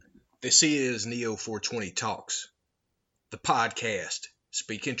This is Neo 420 Talks, the podcast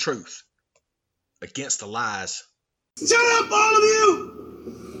speaking truth against the lies. Shut up, all of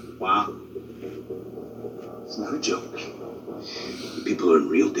you! Wow. It's not a joke. People are in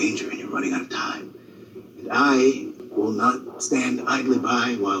real danger and you're running out of time. And I will not stand idly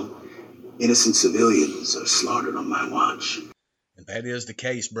by while innocent civilians are slaughtered on my watch. And that is the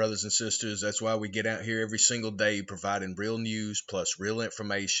case, brothers and sisters. That's why we get out here every single day providing real news plus real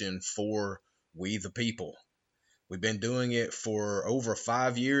information for we the people. We've been doing it for over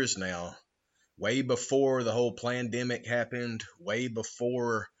 5 years now, way before the whole pandemic happened, way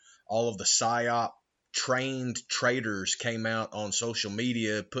before all of the PSYOP trained traders came out on social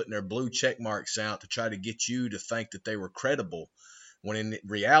media putting their blue check marks out to try to get you to think that they were credible, when in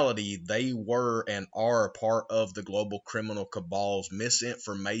reality they were and are part of the global criminal cabal's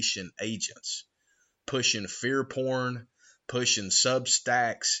misinformation agents, pushing fear porn, pushing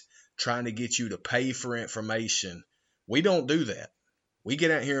substacks, trying to get you to pay for information. We don't do that. We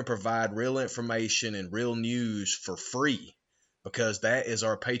get out here and provide real information and real news for free because that is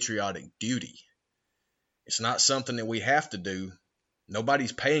our patriotic duty. It's not something that we have to do.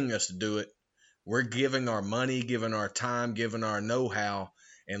 Nobody's paying us to do it. We're giving our money, giving our time, giving our know-how,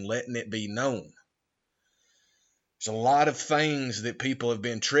 and letting it be known. There's a lot of things that people have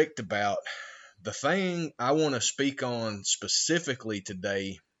been tricked about. The thing I want to speak on specifically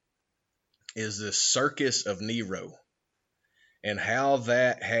today is the Circus of Nero and how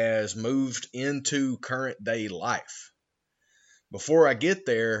that has moved into current day life. Before I get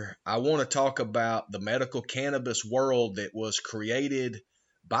there, I want to talk about the medical cannabis world that was created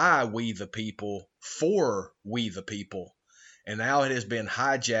by we the people, for we the people, and now it has been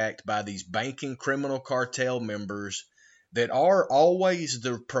hijacked by these banking criminal cartel members that are always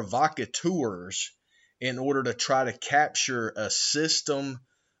the provocateurs in order to try to capture a system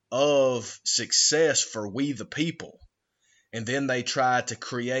of success for we the people. And then they try to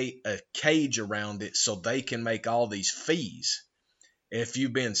create a cage around it so they can make all these fees. If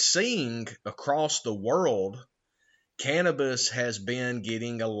you've been seeing across the world, cannabis has been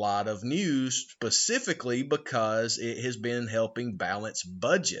getting a lot of news specifically because it has been helping balance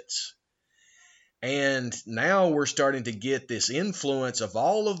budgets. And now we're starting to get this influence of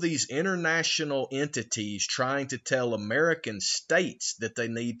all of these international entities trying to tell American states that they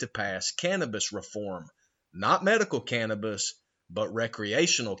need to pass cannabis reform. Not medical cannabis, but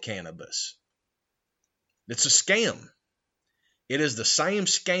recreational cannabis. It's a scam. It is the same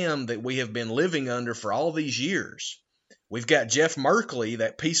scam that we have been living under for all these years. We've got Jeff Merkley,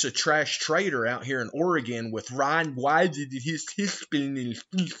 that piece of trash trader out here in Oregon with Ryan Wise,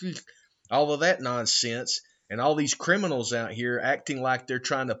 all of that nonsense, and all these criminals out here acting like they're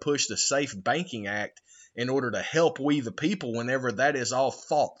trying to push the Safe Banking Act in order to help we the people whenever that is all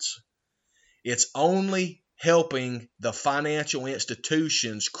false. It's only helping the financial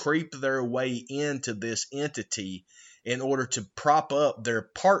institutions creep their way into this entity in order to prop up their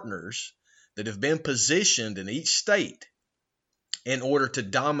partners that have been positioned in each state in order to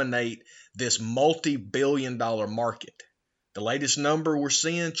dominate this multi-billion-dollar market. The latest number we're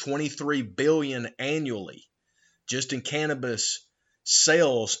seeing, $23 billion annually, just in cannabis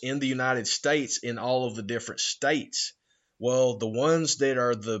sales in the United States in all of the different states. Well, the ones that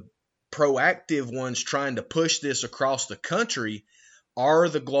are the proactive ones trying to push this across the country are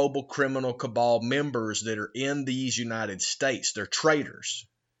the global criminal cabal members that are in these United States. They're traders.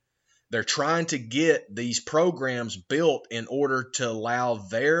 They're trying to get these programs built in order to allow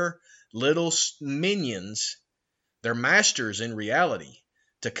their little minions, their masters in reality,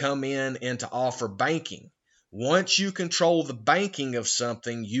 to come in and to offer banking. Once you control the banking of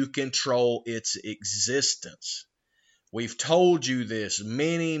something, you control its existence. We've told you this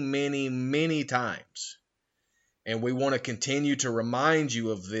many, many, many times. And we want to continue to remind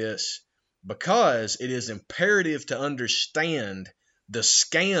you of this because it is imperative to understand the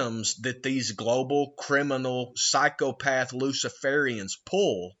scams that these global criminal psychopath Luciferians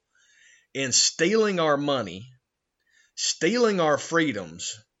pull in stealing our money, stealing our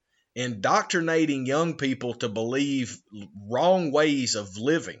freedoms, indoctrinating young people to believe wrong ways of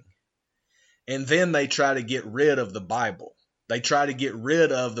living. And then they try to get rid of the Bible. They try to get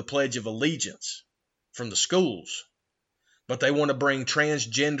rid of the Pledge of Allegiance from the schools. But they want to bring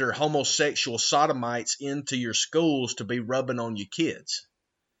transgender homosexual sodomites into your schools to be rubbing on your kids.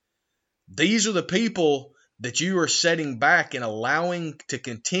 These are the people that you are setting back and allowing to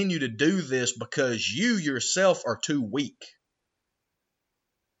continue to do this because you yourself are too weak.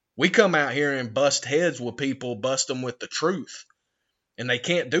 We come out here and bust heads with people, bust them with the truth, and they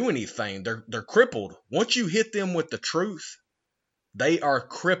can't do anything. They're crippled. Once you hit them with the truth, They are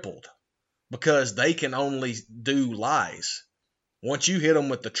crippled because they can only do lies. Once you hit them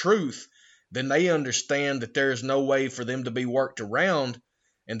with the truth, then they understand that there's no way for them to be worked around,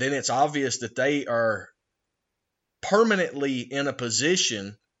 and then it's obvious that they are permanently in a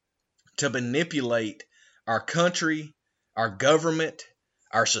position to manipulate our country, our government,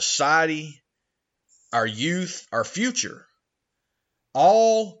 our society, our youth, our future,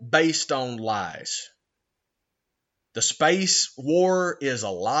 all based on lies. The space war is a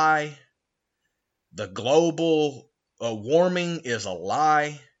lie. The global warming is a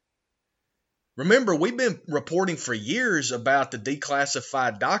lie. Remember, we've been reporting for years about the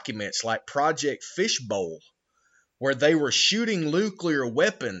declassified documents like Project Fishbowl, where they were shooting nuclear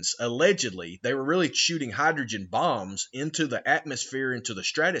weapons, allegedly. They were really shooting hydrogen bombs into the atmosphere, into the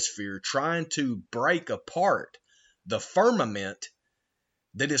stratosphere, trying to break apart the firmament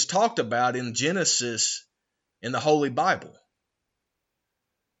that is talked about in Genesis in the Holy Bible.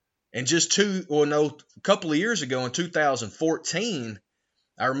 And just a couple of years ago in 2014,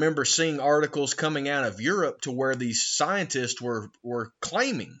 I remember seeing articles coming out of Europe to where these scientists were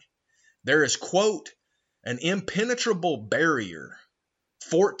claiming there is, quote, an impenetrable barrier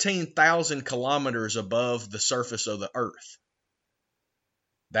 14,000 kilometers above the surface of the earth.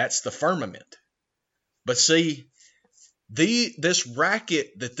 That's the firmament. But see, this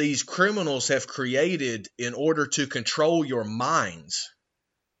racket that these criminals have created in order to control your minds,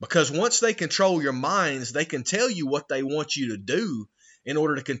 because once they control your minds, they can tell you what they want you to do in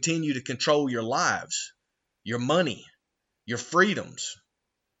order to continue to control your lives, your money, your freedoms,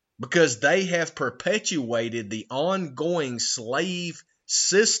 because they have perpetuated the ongoing slave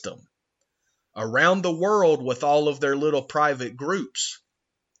system around the world with all of their little private groups,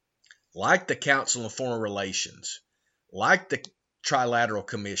 like the Council on Foreign Relations, like the Trilateral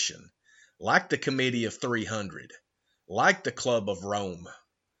Commission, like the Committee of 300, like the Club of Rome,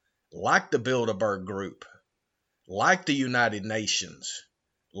 like the Bilderberg Group, like the United Nations,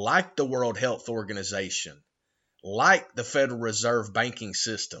 like the World Health Organization, like the Federal Reserve banking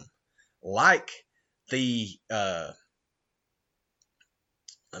system, like the, let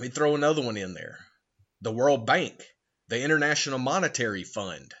me throw another one in there, the World Bank, the International Monetary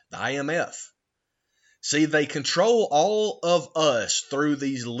Fund, the IMF. See, they control all of us through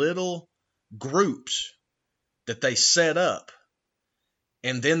these little groups that they set up.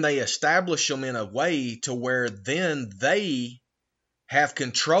 And then they establish them in a way to where then they have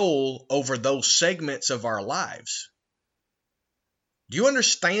control over those segments of our lives. Do you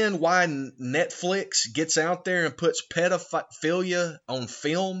understand why Netflix gets out there and puts pedophilia on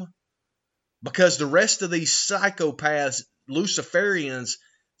film? Because the rest of these psychopaths, Luciferians,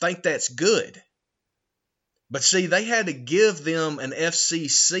 think that's good. But see, they had to give them an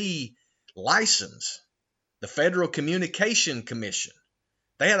FCC license, the Federal Communication Commission.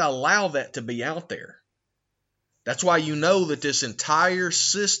 They had to allow that to be out there. That's why you know that this entire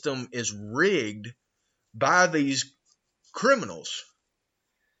system is rigged by these criminals.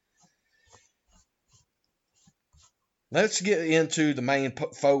 Let's get into the main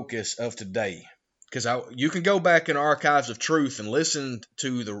focus of today, because you can go back in Archives of Truth and listen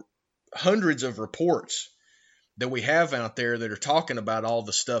to the hundreds of reports that we have out there that are talking about all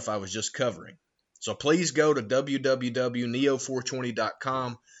the stuff I was just covering. So please go to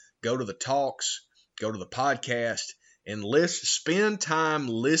www.neo420.com, go to the talks, go to the podcast, and spend time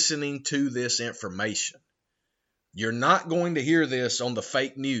listening to this information. You're not going to hear this on the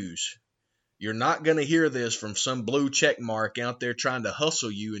fake news. You're not going to hear this from some blue check mark out there trying to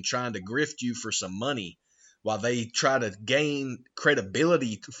hustle you and trying to grift you for some money while they try to gain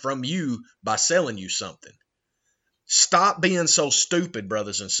credibility from you by selling you something. Stop being so stupid,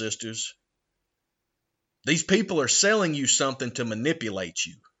 brothers and sisters. These people are selling you something to manipulate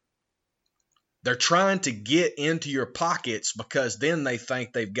you. They're trying to get into your pockets because then they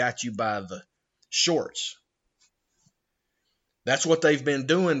think they've got you by the shorts. That's what they've been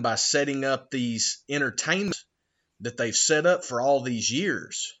doing by setting up these entertainments that they've set up for all these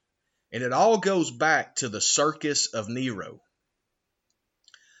years. And it all goes back to the Circus of Nero.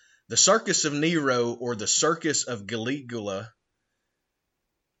 The Circus of Nero, or the Circus of Caligula,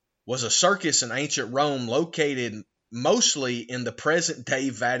 was a circus in ancient Rome located mostly in the present-day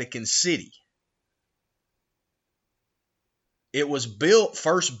Vatican City. It was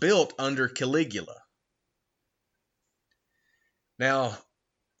first built under Caligula. Now,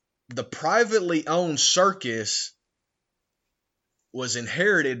 the privately owned circus was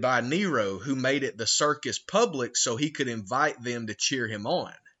inherited by Nero, who made it the circus public so he could invite them to cheer him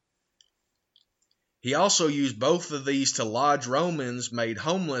on. He also used both of these to lodge Romans made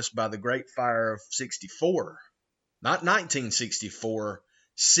homeless by the Great Fire of 64. Not 1964,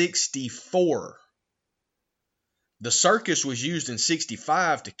 64. The circus was used in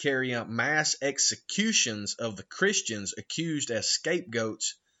 65 to carry out mass executions of the Christians accused as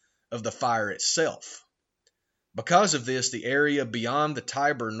scapegoats of the fire itself. Because of this, the area beyond the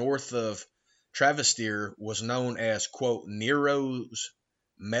Tiber north of Travestier was known as, quote, Nero's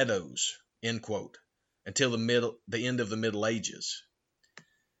Meadows, end quote, until the end of the Middle Ages.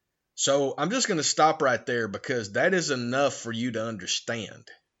 So I'm just going to stop right there because that is enough for you to understand.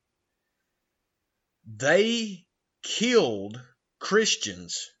 They killed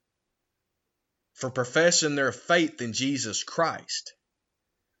Christians for professing their faith in Jesus Christ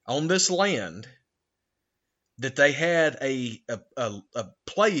on this land that they had a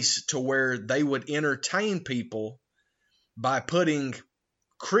place to where they would entertain people by putting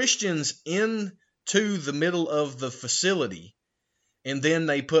Christians into the middle of the facility, and then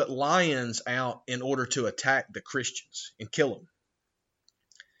they put lions out in order to attack the Christians and kill them.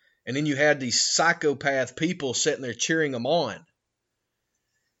 And then you had these psychopath people sitting there cheering them on.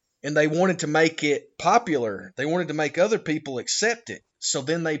 And they wanted to make it popular. They wanted to make other people accept it. So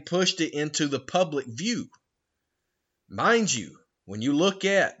then they pushed it into the public view. Mind you, when you look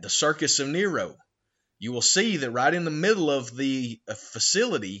at the Circus of Nero, you will see that right in the middle of the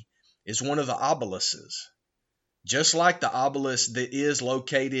facility is one of the obelisks. Just like the obelisk that is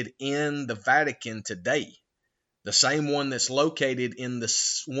located in the Vatican today. The same one that's located in the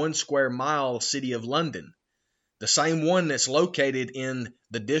 1 square mile city of London. The same one that's located in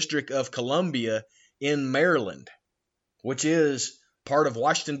the District of Columbia in Maryland, which is part of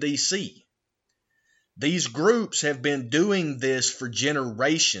Washington, D.C. These groups have been doing this for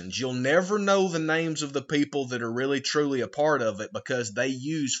generations. You'll never know the names of the people that are really truly a part of it because they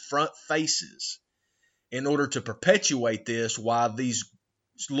use front faces in order to perpetuate this while these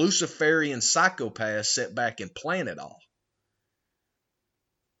Luciferian psychopaths sit back and plan it all.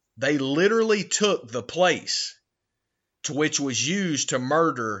 They literally took the place to which was used to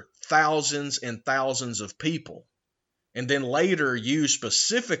murder thousands and thousands of people, and then later used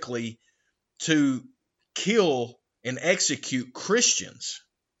specifically to kill and execute Christians.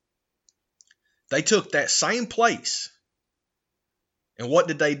 They took that same place, and what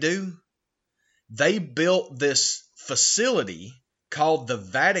did they do? They built this facility called the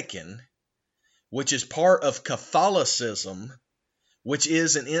Vatican, which is part of Catholicism, which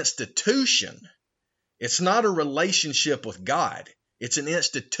is an institution. It's not a relationship with God. It's an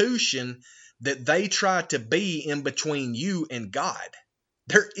institution that they try to be in between you and God.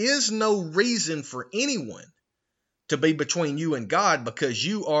 There is no reason for anyone to be between you and God because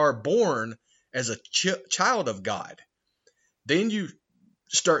you are born as a child of God. Then you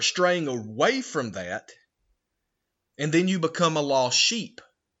start straying away from that, and then you become a lost sheep.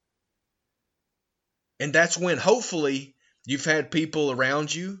 And that's when hopefully you've had people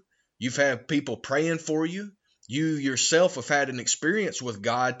around you, you've had people praying for you, you yourself have had an experience with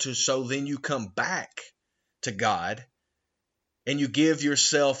God, so then you come back to God and you give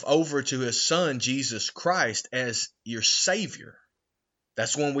yourself over to His Son, Jesus Christ, as your Savior.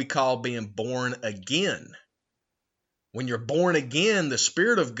 That's when we call being born again. When you're born again, the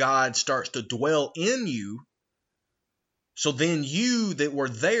Spirit of God starts to dwell in you. So then you that were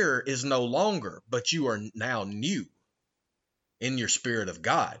there is no longer, but you are now new in your Spirit of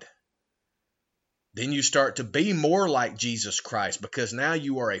God. Then you start to be more like Jesus Christ because now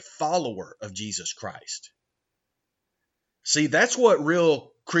you are a follower of Jesus Christ. See, that's what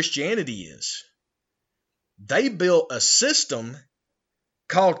real Christianity is. They built a system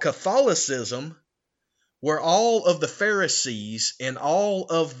called Catholicism where all of the Pharisees and all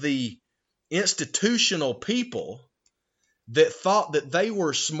of the institutional people that thought that they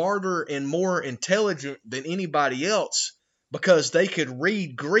were smarter and more intelligent than anybody else because they could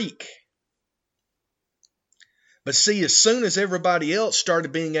read Greek. But see, as soon as everybody else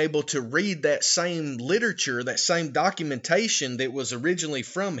started being able to read that same literature, that same documentation that was originally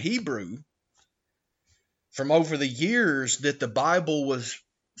from Hebrew, from over the years that the Bible was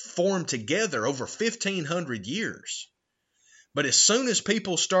formed together, over 1,500 years. But as soon as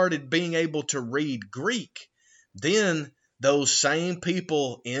people started being able to read Greek, then those same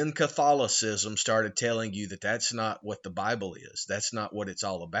people in Catholicism started telling you that that's not what the Bible is. That's not what it's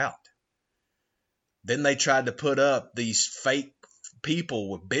all about. Then they tried to put up these fake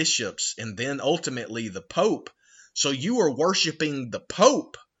people with bishops and then ultimately the Pope. So you are worshiping the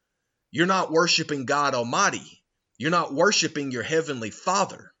Pope. You're not worshiping God Almighty. You're not worshiping your Heavenly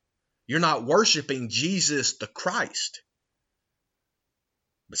Father. You're not worshiping Jesus the Christ.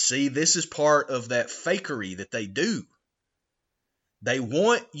 But see, this is part of that fakery that they do. They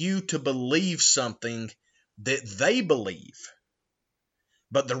want you to believe something that they believe.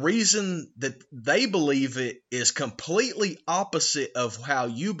 But the reason that they believe it is completely opposite of how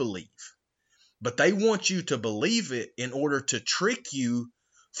you believe. But they want you to believe it in order to trick you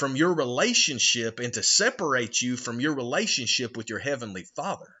from your relationship and to separate you from your relationship with your Heavenly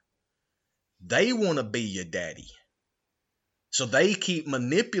Father. They want to be your daddy. So they keep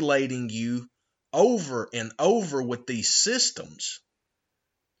manipulating you over and over with these systems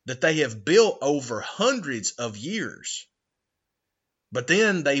that they have built over hundreds of years. But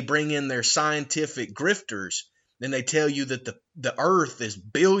then they bring in their scientific grifters and they tell you that the earth is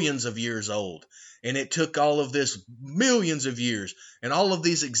billions of years old and it took all of this millions of years and all of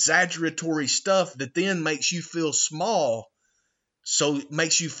these exaggeratory stuff that then makes you feel small, so it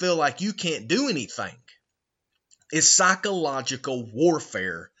makes you feel like you can't do anything. It's psychological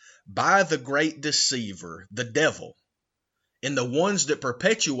warfare by the great deceiver, the devil. And the ones that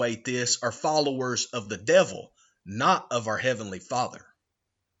perpetuate this are followers of the devil, not of our Heavenly Father.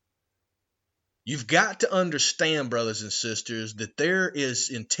 You've got to understand, brothers and sisters, that there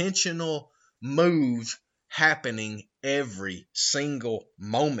is intentional moves happening every single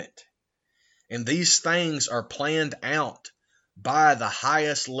moment. And these things are planned out by the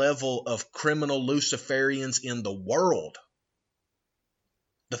highest level of criminal Luciferians in the world.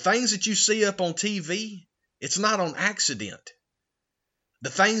 The things that you see up on TV, it's not on accident. The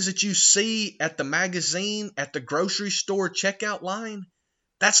things that you see at the magazine, at the grocery store checkout line,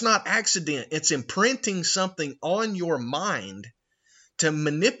 that's not accident. It's imprinting something on your mind to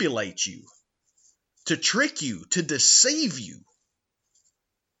manipulate you, to trick you, to deceive you.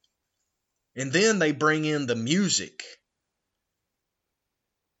 And then they bring in the music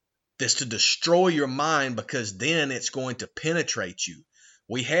that's to destroy your mind, because then it's going to penetrate you.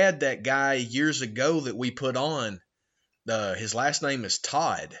 We had that guy years ago that we put on. His last name is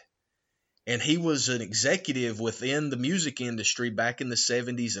Todd. And he was an executive within the music industry back in the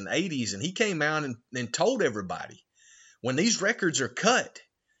 70s and 80s. And he came out and told everybody, when these records are cut,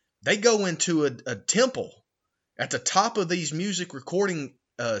 they go into a temple at the top of these music recording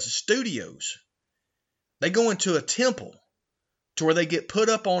studios. They go into a temple to where they get put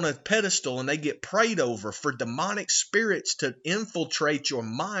up on a pedestal and they get prayed over for demonic spirits to infiltrate your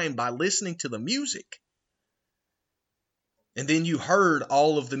mind by listening to the music. And then you heard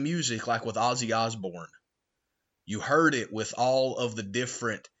all of the music, like with Ozzy Osbourne. You heard it with all of the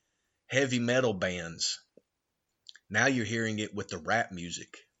different heavy metal bands. Now you're hearing it with the rap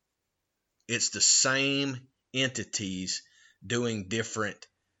music. It's the same entities doing different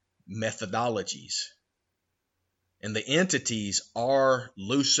methodologies. And the entities are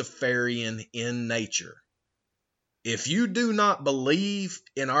Luciferian in nature. If you do not believe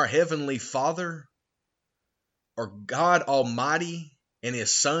in our Heavenly Father, or God Almighty and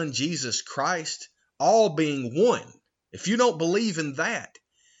His Son Jesus Christ, all being one, if you don't believe in that,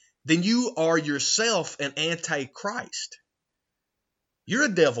 then you are yourself an antichrist. You're a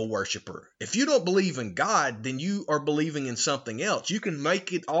devil worshiper. If you don't believe in God, then you are believing in something else. You can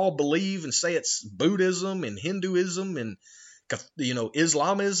make it all believe and say it's Buddhism and Hinduism and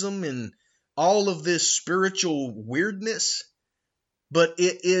Islamism and all of this spiritual weirdness. But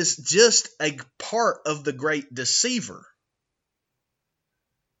it is just a part of the great deceiver.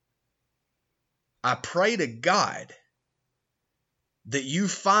 I pray to God that you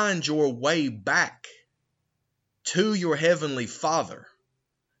find your way back to your Heavenly Father.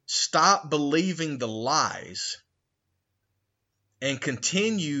 Stop believing the lies and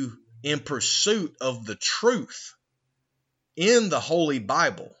continue in pursuit of the truth in the Holy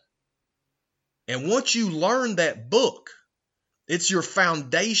Bible. And once you learn that book, it's your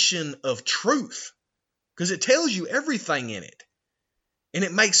foundation of truth, because it tells you everything in it. And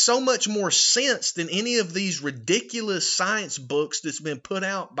it makes so much more sense than any of these ridiculous science books that's been put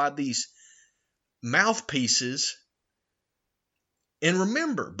out by these mouthpieces. And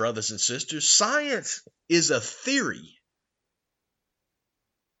remember, brothers and sisters, science is a theory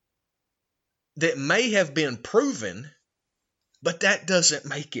that may have been proven, but that doesn't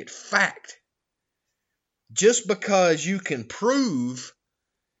make it fact. Just because you can prove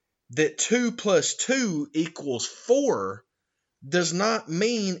that 2 + 2 = 4 does not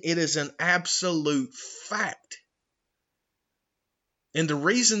mean it is an absolute fact. And the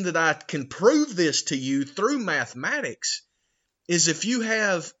reason that I can prove this to you through mathematics is if you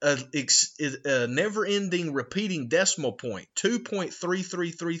have a never-ending repeating decimal point,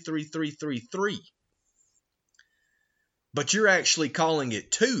 2.33333333, but you're actually calling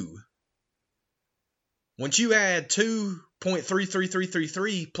it 2, once you add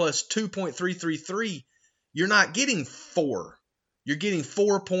 2.33333 plus 2.333, you're not getting 4. You're getting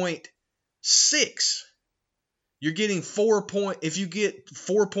 4.6. You're getting if you get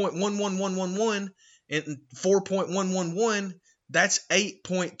 4.11111 and 4.111, that's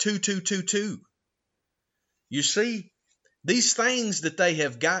 8.2222. You see, these things that they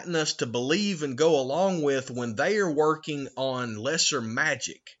have gotten us to believe and go along with when they are working on lesser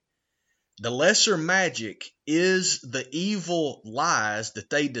magic. The lesser magic is the evil lies that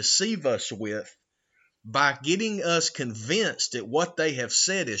they deceive us with by getting us convinced that what they have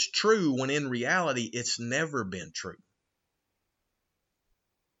said is true when in reality it's never been true.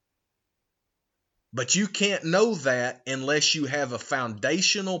 But you can't know that unless you have a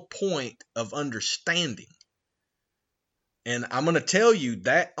foundational point of understanding. And I'm going to tell you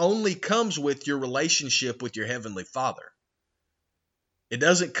that only comes with your relationship with your Heavenly Father. It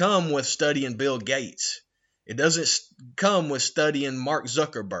doesn't come with studying Bill Gates. It doesn't come with studying Mark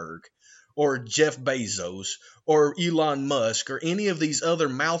Zuckerberg or Jeff Bezos or Elon Musk or any of these other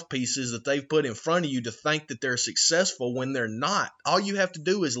mouthpieces that they've put in front of you to think that they're successful when they're not. All you have to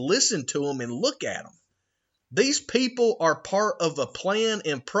do is listen to them and look at them. These people are part of a plan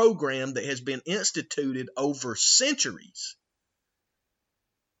and program that has been instituted over centuries.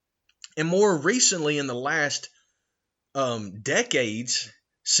 And more recently, in the last decades,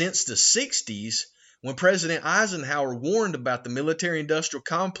 since the 60s, when President Eisenhower warned about the military-industrial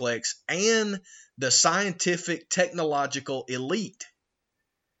complex and the scientific technological elite.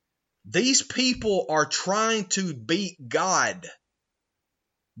 These people are trying to beat God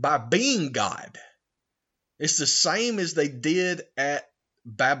by being God. It's the same as they did at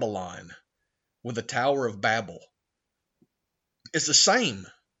Babylon with the Tower of Babel. It's the same.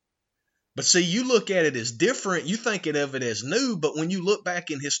 But see, you look at it as different, you think of it as new, but when you look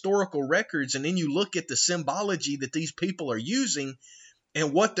back in historical records and then you look at the symbology that these people are using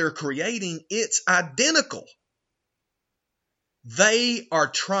and what they're creating, it's identical. They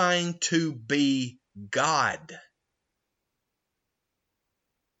are trying to be God.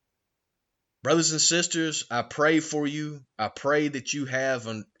 Brothers and sisters, I pray for you. I pray that you have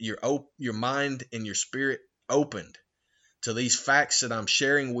your mind and your spirit opened to these facts that I'm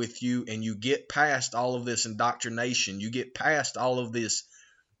sharing with you, and you get past all of this indoctrination. You get past all of this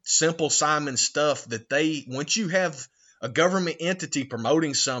Simple Simon stuff that once you have a government entity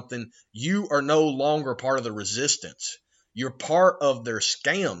promoting something, you are no longer part of the resistance. You're part of their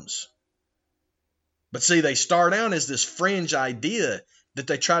scams. But see, they start out as this fringe idea that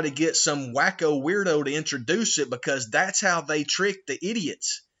they try to get some wacko weirdo to introduce it because that's how they trick the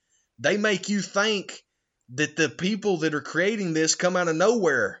idiots. They make you think that the people that are creating this come out of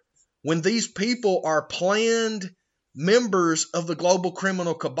nowhere when these people are planned members of the global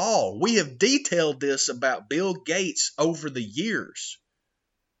criminal cabal. We have detailed this about Bill Gates over the years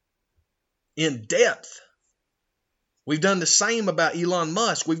in depth. We've done the same about Elon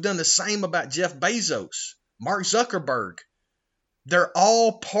Musk. We've done the same about Jeff Bezos, Mark Zuckerberg. They're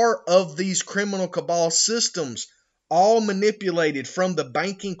all part of these criminal cabal systems, all manipulated from the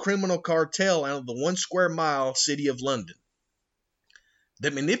banking criminal cartel out of the 1 square mile city of London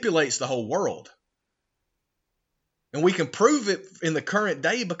that manipulates the whole world. And we can prove it in the current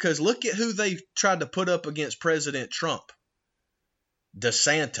day because look at who they tried to put up against President Trump.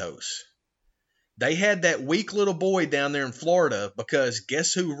 DeSantis. They had that weak little boy down there in Florida because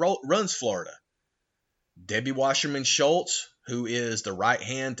guess who runs Florida? Debbie Wasserman Schultz, who is the right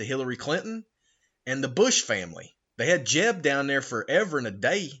hand to Hillary Clinton, and the Bush family. They had Jeb down there forever and a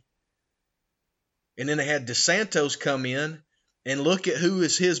day. And then they had DeSantis come in and look at who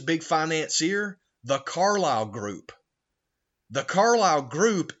is his big financier, the Carlyle Group. The Carlyle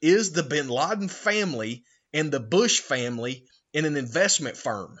Group is the Bin Laden family and the Bush family in an investment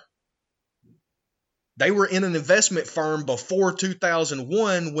firm. They were in an investment firm before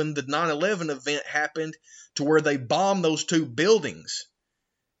 2001 when the 9/11 event happened to where they bombed those 2 buildings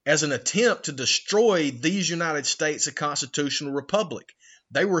as an attempt to destroy these United States, a constitutional republic.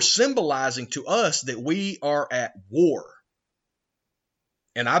 They were symbolizing to us that we are at war.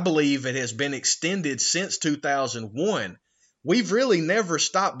 And I believe it has been extended since 2001. We've really never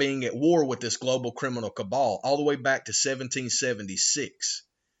stopped being at war with this global criminal cabal all the way back to 1776.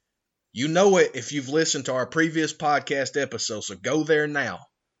 You know it if you've listened to our previous podcast episode, so go there now.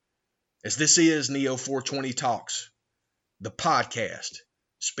 As this is Neo 420 Talks, the podcast,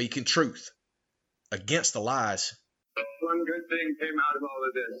 speaking truth against the lies. One good thing came out of all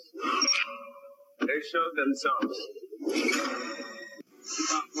of this. They showed themselves.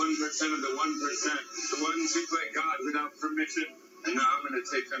 About 1% of the 1%. The ones who play God without permission. And now I'm going to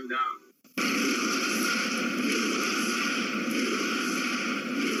take them down.